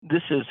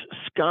This is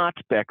Scott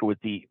Becker with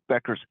the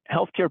Becker's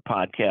Healthcare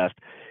Podcast.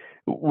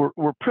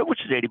 We're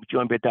privileged today to be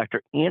joined by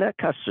Dr. Anna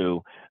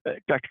Kassu.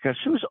 Dr.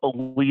 Kassu is a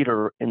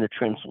leader in the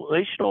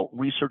Translational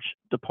Research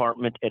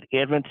Department at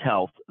Advent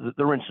Health,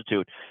 their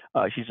institute.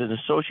 She's an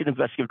associate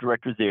investigative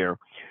director there.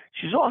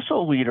 She's also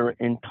a leader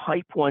in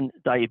type 1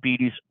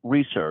 diabetes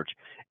research,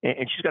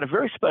 and she's got a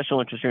very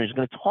special interest here. She's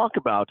going to talk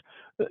about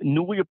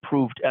newly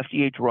approved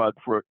FDA drug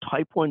for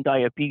type 1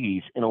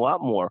 diabetes and a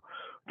lot more.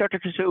 Dr.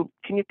 Kassu,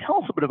 can you tell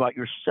us a bit about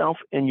yourself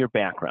and your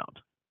background?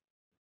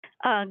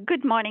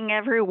 Good morning,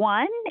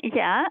 everyone.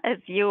 Yeah, as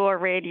you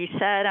already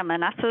said, I'm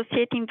an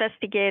associate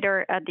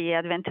investigator at the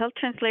Advent Health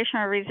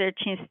Translational Research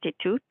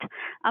Institute.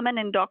 I'm an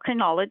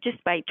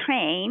endocrinologist by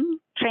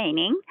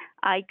training.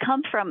 I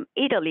come from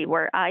Italy,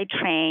 where I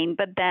trained,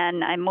 but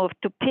then I moved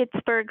to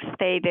Pittsburgh,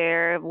 stayed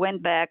there,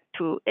 went back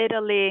to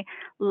Italy,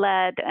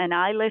 led an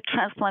islet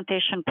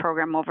transplantation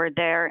program over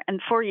there, and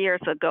 4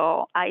 years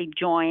ago, I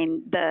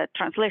joined the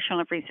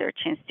Translational Research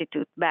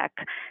Institute back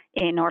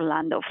in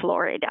Orlando,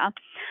 Florida.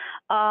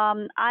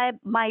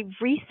 My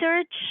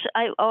research,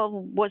 I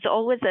was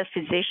always a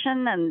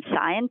physician and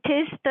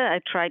scientist.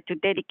 I tried to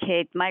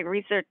dedicate my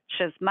research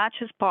as much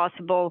as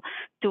possible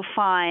to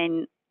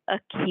find a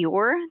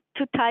cure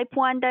to type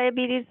 1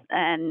 diabetes.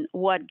 And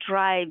what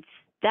drives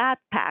that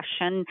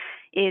passion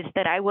is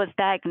that I was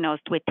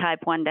diagnosed with type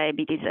 1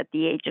 diabetes at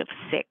the age of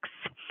 6.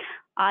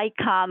 I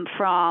come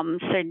from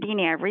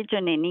Sardinia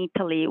region in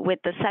Italy with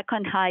the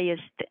second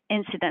highest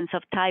incidence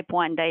of type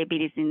 1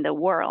 diabetes in the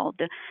world.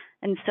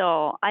 And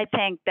so I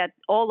think that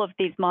all of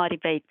this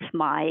motivates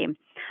my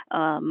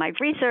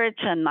research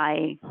and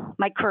my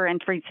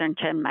current research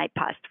and my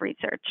past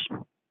research.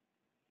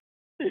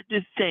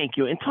 Thank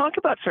you. And talk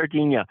about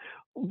Sardinia.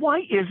 Why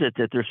is it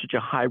that there's such a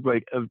high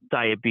rate of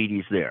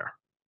diabetes there?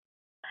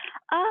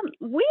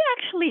 We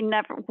actually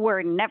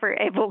were never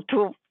able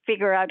to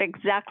figure out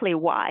exactly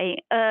why.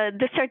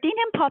 The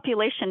Sardinian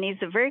population is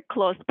a very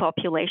close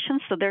population,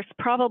 so there's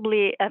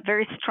probably a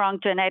very strong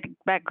genetic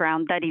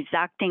background that is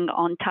acting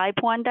on type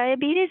 1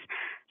 diabetes.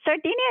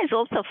 Sardinia is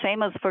also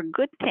famous for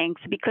good things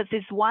because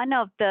it's one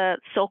of the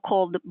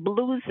so-called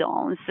blue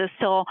zones,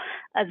 so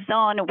a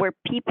zone where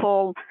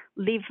people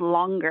live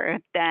longer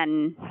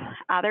than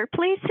other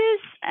places,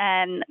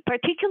 and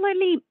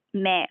particularly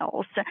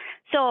males.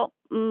 So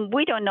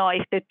we don't know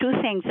if the two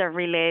things are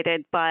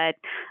related, but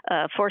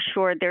for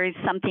sure there is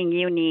something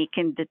unique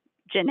in the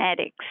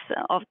genetics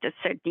of the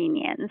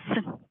Sardinians.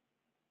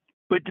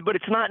 But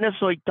it's not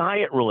necessarily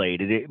diet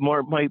related. It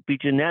might be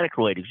genetic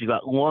related. You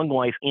got long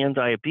life and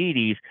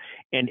diabetes,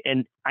 and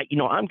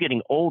I'm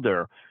getting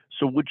older.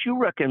 So would you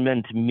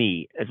recommend to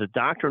me as a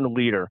doctor and a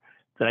leader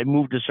that I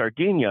move to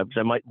Sardinia because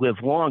I might live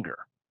longer?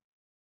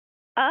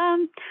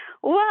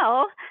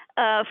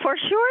 For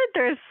sure,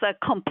 there's a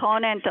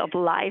component of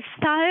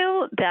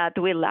lifestyle that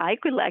we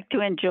like. We like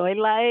to enjoy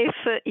life,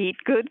 eat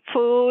good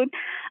food.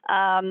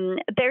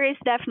 There is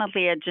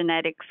definitely a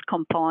genetics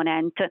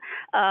component.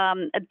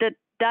 The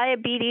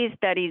diabetes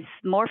that is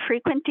more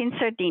frequent in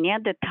Sardinia,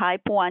 the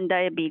type 1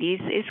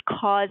 diabetes, is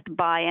caused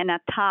by an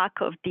attack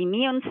of the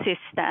immune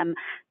system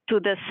to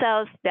the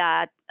cells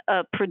that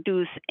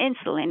produce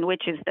insulin,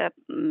 which is the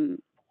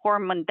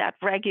hormone that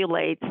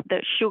regulates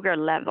the sugar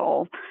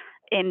level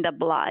in the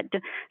blood.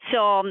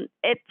 So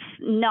it's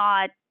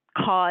not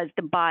caused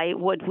by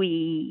what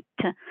we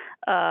eat.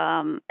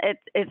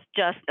 It's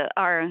just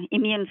our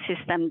immune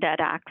system that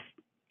acts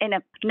in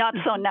a not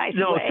so nice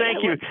way.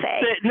 Thank you.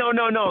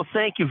 No,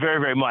 thank you very,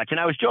 very much. And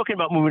I was joking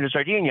about moving to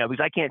Sardinia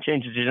because I can't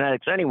change the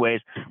genetics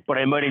anyways, but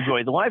I might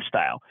enjoy the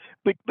lifestyle.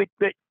 But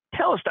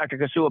tell us, Dr.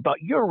 Kassu,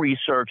 about your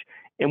research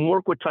and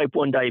work with type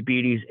 1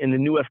 diabetes and the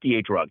new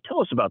FDA drug.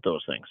 Tell us about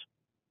those things.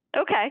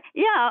 Okay.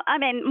 Yeah. I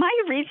mean, my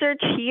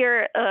research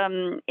here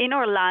in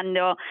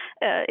Orlando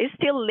is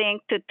still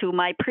linked to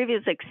my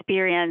previous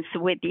experience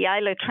with the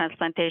islet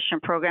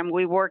transplantation program.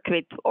 We work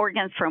with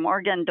organs from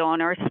organ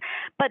donors,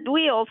 but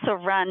we also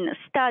run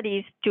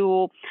studies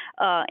to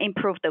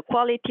improve the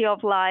quality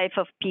of life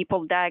of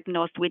people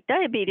diagnosed with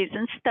diabetes,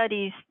 and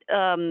studies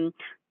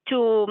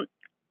to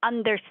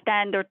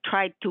understand or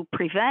try to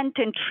prevent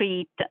and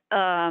treat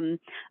the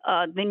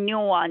new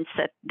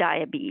onset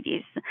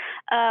diabetes.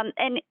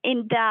 And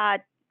in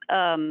that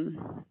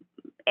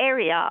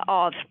area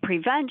of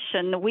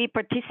prevention, we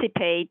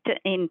participate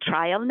in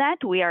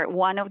TrialNet. We are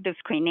one of the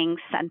screening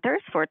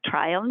centers for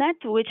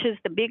TrialNet, which is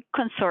the big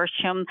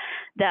consortium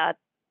that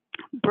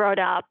brought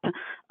up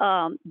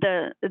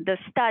the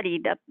study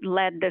that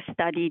led the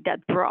study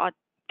that brought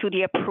to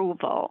the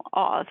approval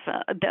of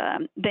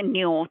the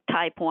new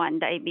type 1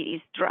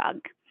 diabetes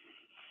drug.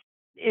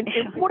 And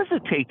what does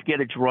it take to get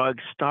a drug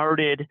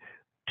started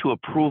to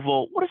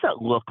approval? What does that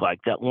look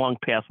like, that long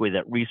pathway,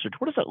 that research?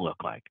 What does that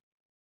look like?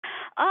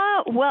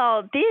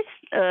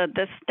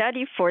 The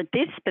study for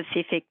this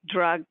specific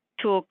drug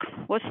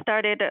was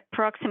started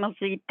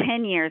approximately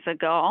 10 years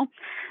ago.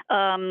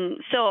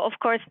 So, of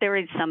course, there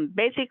is some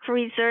basic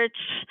research.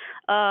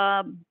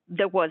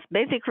 There was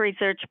basic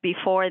research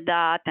before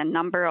that, a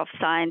number of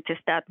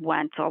scientists that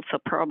went also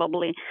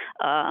probably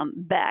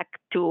back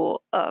to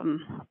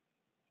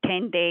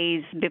 10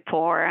 days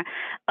before.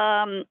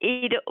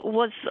 It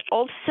was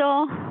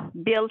also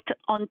built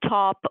on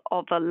top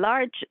of a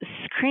large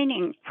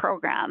screening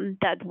program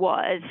that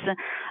was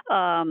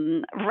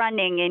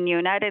running in the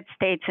United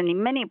States and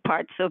in many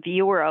parts of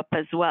Europe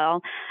as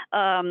well,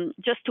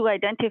 just to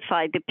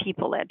identify the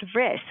people at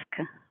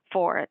risk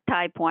for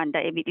type 1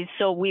 diabetes,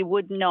 so we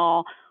would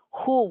know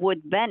who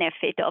would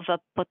benefit of a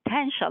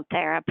potential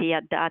therapy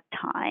at that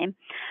time.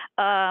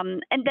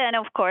 And then,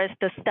 of course,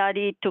 the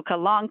study took a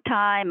long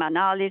time,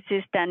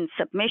 analysis, then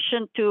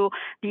submission to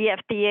the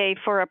FDA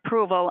for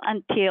approval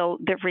until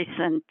the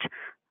recent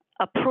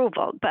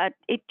approval. But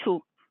it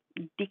took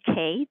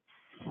decades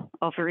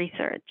of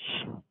research.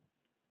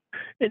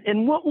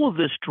 And what will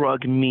this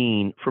drug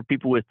mean for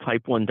people with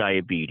type 1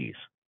 diabetes?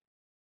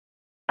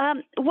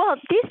 Well,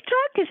 this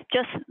drug is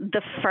just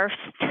the first,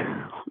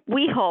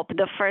 we hope,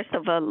 the first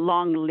of a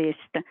long list.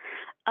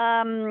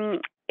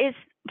 Is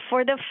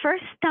for the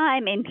first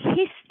time in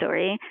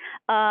history,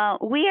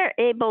 we are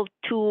able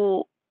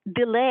to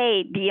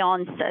delay the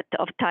onset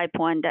of type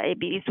 1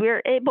 diabetes. We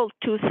are able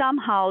to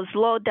somehow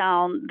slow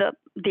down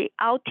the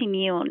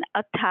autoimmune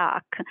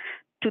attack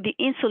to the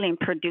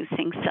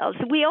insulin-producing cells.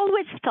 We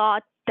always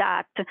thought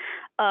that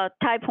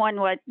type 1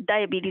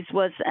 diabetes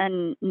was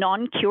a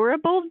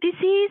non-curable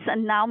disease,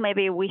 and now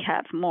maybe we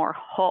have more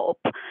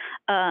hope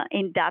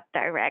in that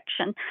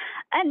direction.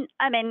 And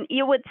I mean,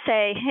 you would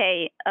say,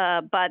 hey,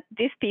 but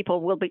these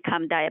people will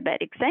become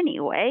diabetics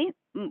anyway,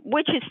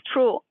 which is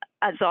true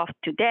as of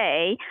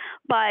today.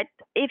 But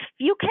if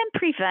you can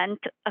prevent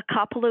a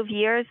couple of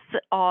years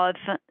of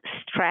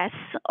stress,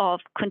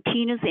 of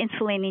continuous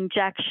insulin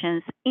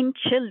injections in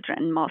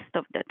children most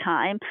of the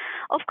time,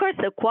 of course,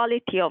 the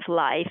quality of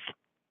life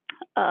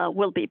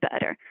will be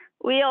better.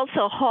 We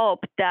also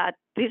hope that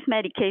this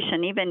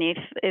medication, even if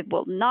it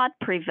will not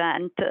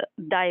prevent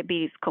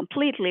diabetes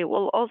completely,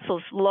 will also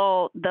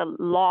slow the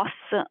loss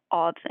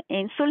of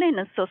insulin.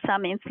 And so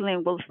some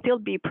insulin will still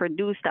be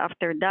produced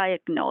after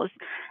diagnosis,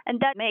 and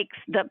that makes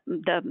the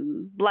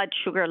blood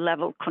sugar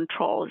level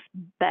controls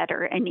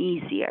better and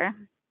easier.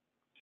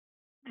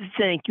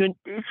 Thank you. And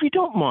if you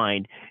don't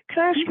mind,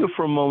 can I ask you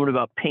for a moment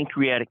about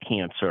pancreatic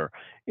cancer?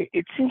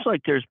 It seems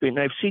like there's been,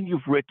 I've seen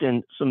you've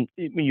written some,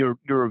 you're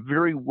a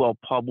very well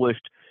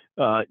published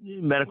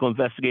medical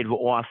investigative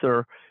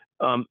author.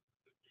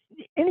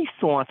 Any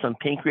thoughts on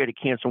pancreatic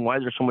cancer and why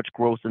there's so much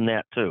growth in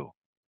that too?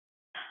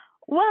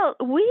 Well,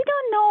 we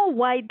don't know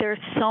why there's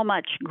so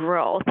much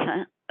growth.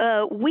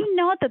 We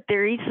know that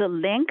there is a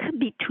link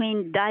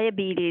between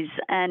diabetes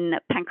and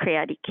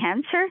pancreatic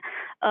cancer.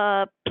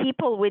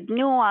 People with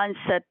new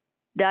onset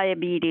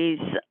diabetes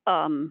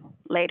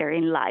later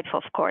in life,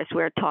 of course,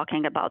 we're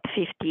talking about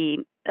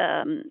 50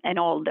 and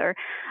older,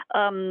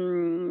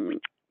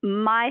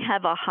 might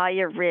have a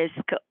higher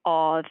risk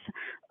of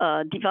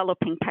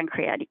developing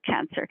pancreatic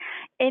cancer.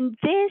 In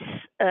this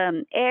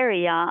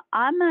area,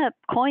 I'm a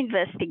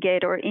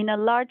co-investigator in a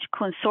large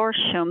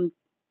consortium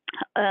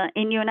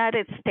in the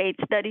United States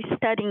that is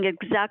studying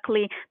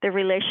exactly the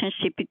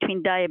relationship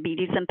between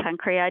diabetes and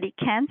pancreatic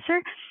cancer.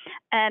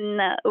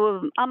 And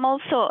I'm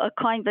also a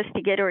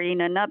co-investigator in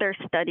another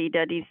study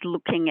that is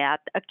looking at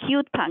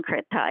acute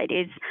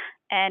pancreatitis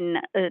and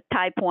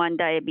type 1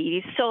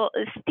 diabetes. So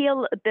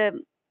still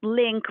the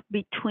link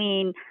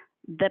between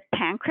the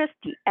pancreas,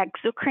 the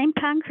exocrine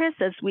pancreas,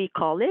 as we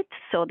call it,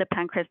 so the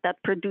pancreas that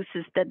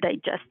produces the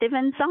digestive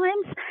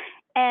enzymes,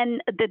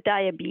 and the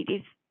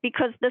diabetes,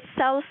 because the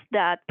cells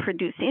that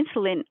produce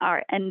insulin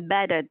are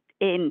embedded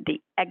in the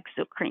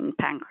exocrine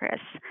pancreas.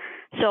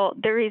 So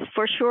there is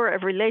for sure a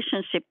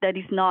relationship that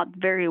is not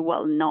very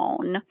well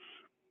known.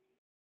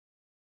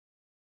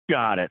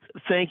 Got it.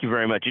 Thank you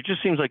very much. It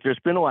just seems like there's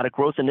been a lot of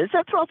growth. And is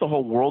that throughout the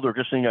whole world or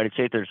just in the United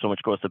States there's so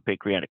much growth of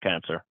pancreatic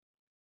cancer?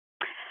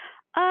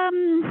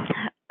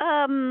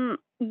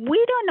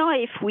 We don't know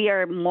if we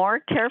are more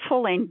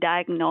careful in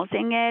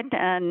diagnosing it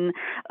and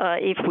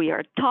if we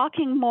are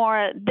talking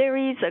more. There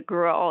is a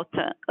growth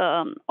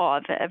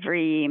of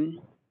every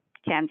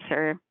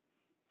cancer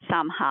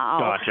somehow.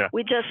 Gotcha.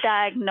 We just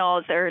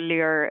diagnose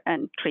earlier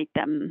and treat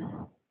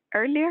them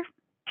earlier.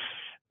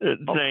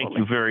 Thank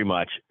you very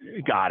much.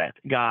 Got it.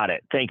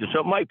 Thank you. So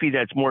it might be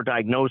that it's more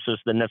diagnosis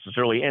than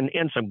necessarily, and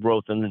some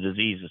growth in the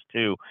diseases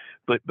too,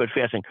 but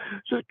fascinating.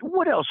 So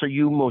what else are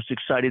you most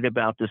excited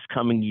about this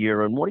coming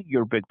year, and what are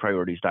your big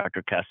priorities,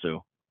 Dr. Kasu?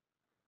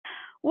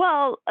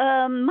 Well,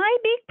 my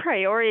big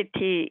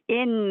priority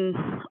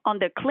on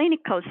the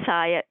clinical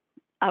side,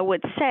 I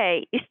would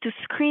say, is to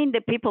screen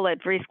the people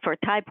at risk for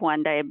type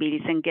 1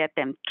 diabetes and get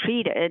them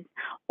treated,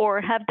 or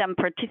have them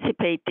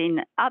participate in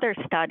other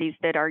studies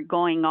that are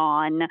going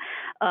on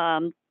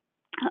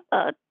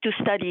to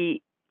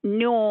study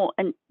new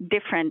and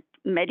different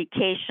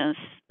medications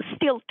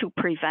still to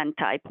prevent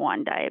type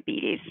 1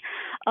 diabetes.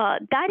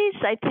 That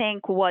is, I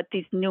think, what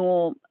this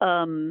new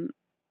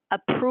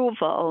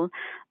approval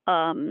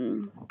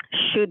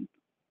should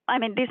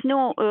this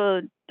new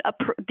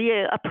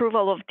the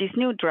approval of this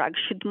new drug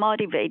should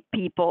motivate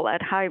people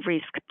at high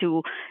risk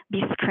to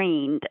be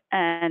screened,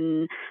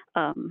 and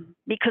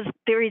because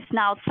there is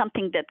now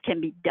something that can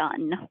be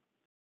done.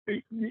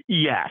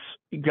 Yes,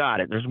 got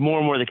it. There's more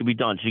and more that can be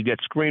done. So you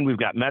get screened. We've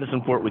got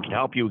medicine for it. We can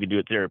help you. We can do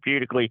it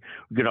therapeutically.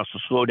 We can also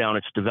slow down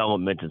its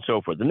development and so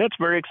forth. And that's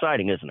very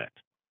exciting, isn't it?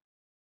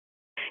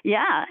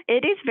 Yeah,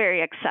 it is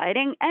very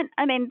exciting. And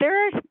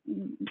there are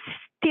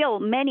still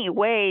many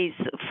ways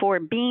for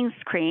being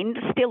screened,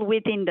 still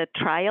within the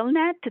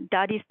TrialNet.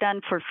 That is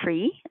done for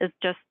free. It's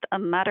just a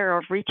matter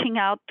of reaching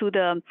out to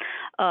the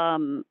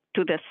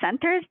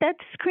centers that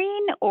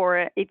screen,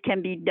 or it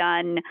can be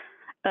done.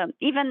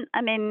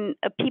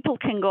 People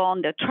can go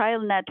on the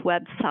TrialNet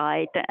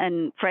website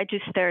and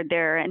register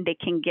there, and they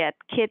can get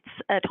kits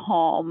at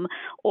home,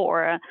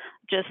 or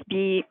just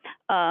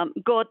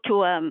go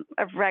to a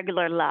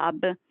regular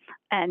lab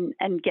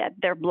and get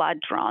their blood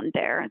drawn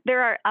there.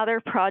 There are other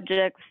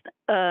projects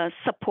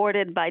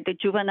supported by the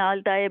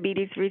Juvenile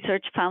Diabetes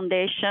Research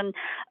Foundation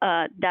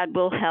that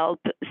will help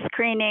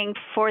screening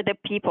for the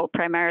people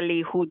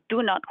primarily who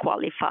do not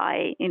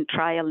qualify in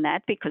TrialNet,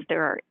 because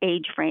there are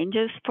age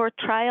ranges for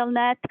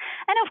TrialNet.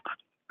 And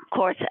of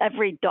course,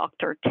 every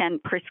doctor can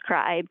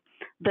prescribe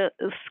the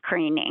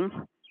screening.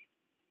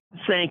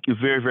 Thank you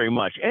very, very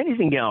much.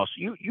 Anything else?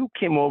 You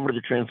came over to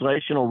the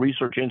Translational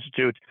Research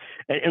Institute,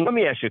 and let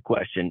me ask you a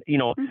question.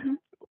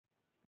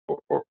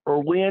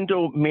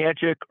 Orlando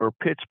Magic or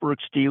Pittsburgh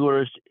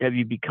Steelers, have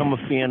you become a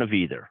fan of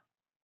either?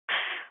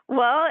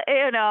 Well,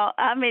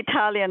 I'm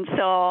Italian,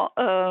 so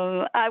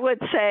I would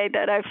say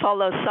that I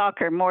follow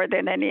soccer more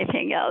than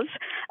anything else.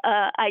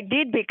 I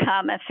did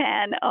become a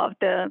fan of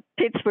the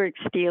Pittsburgh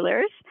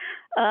Steelers.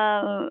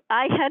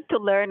 I had to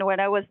learn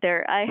when I was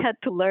there, I had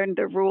to learn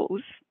the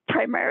rules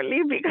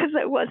primarily because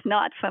I was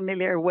not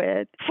familiar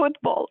with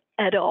football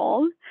at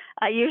all.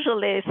 I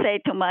usually say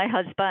to my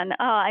husband,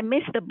 "Oh, I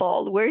missed the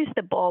ball. Where is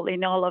the ball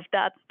in all of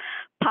that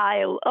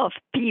pile of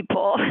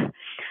people?"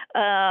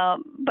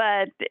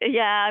 But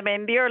yeah,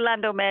 the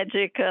Orlando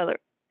Magic,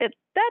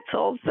 that's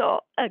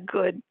also a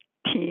good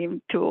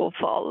team to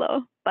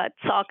follow. But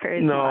soccer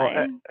is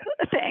my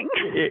thing.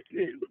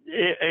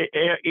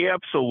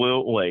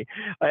 Absolutely.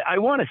 I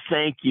want to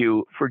thank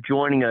you for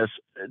joining us,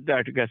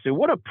 Dr. Cassou.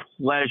 What a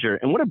pleasure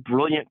and what a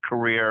brilliant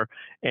career.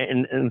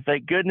 And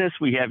thank goodness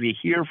we have you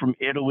here from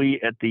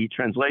Italy at the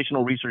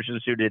Translational Research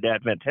Institute at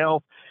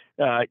AdventHealth.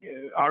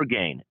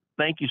 Argane,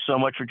 thank you so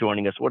much for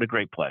joining us. What a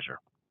great pleasure.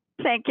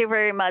 Thank you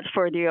very much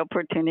for the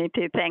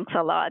opportunity. Thanks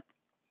a lot.